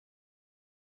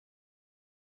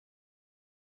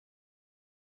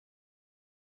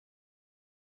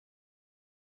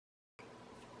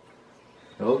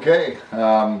Okay,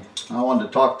 I wanted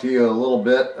to talk to you a little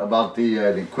bit about the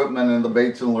equipment and the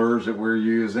baits and lures that we're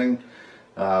using.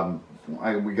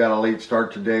 We got a late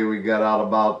start today. We got out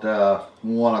about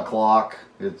 1 o'clock.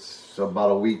 It's about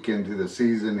a week into the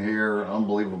season here,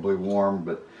 unbelievably warm,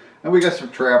 and we got some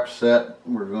traps set.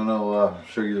 We're going to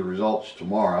show you the results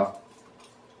tomorrow.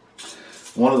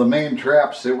 One of the main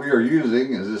traps that we are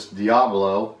using is this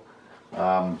Diablo,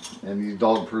 and these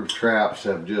dog-proof traps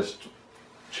have just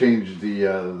changed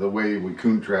the way we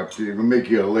coon trap. They make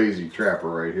you a lazy trapper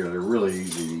right here. They're really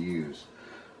easy to use.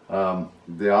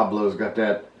 Diablo's got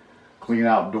that clean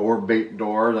outdoor bait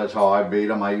door. That's how I bait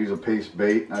them. I use a paste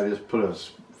bait. I just put a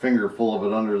finger full of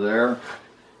it under there,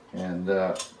 and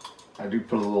I do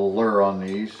put a little lure on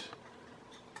these,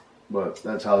 but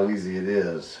that's how easy it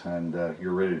is, and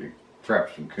you're ready to trap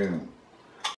some coon.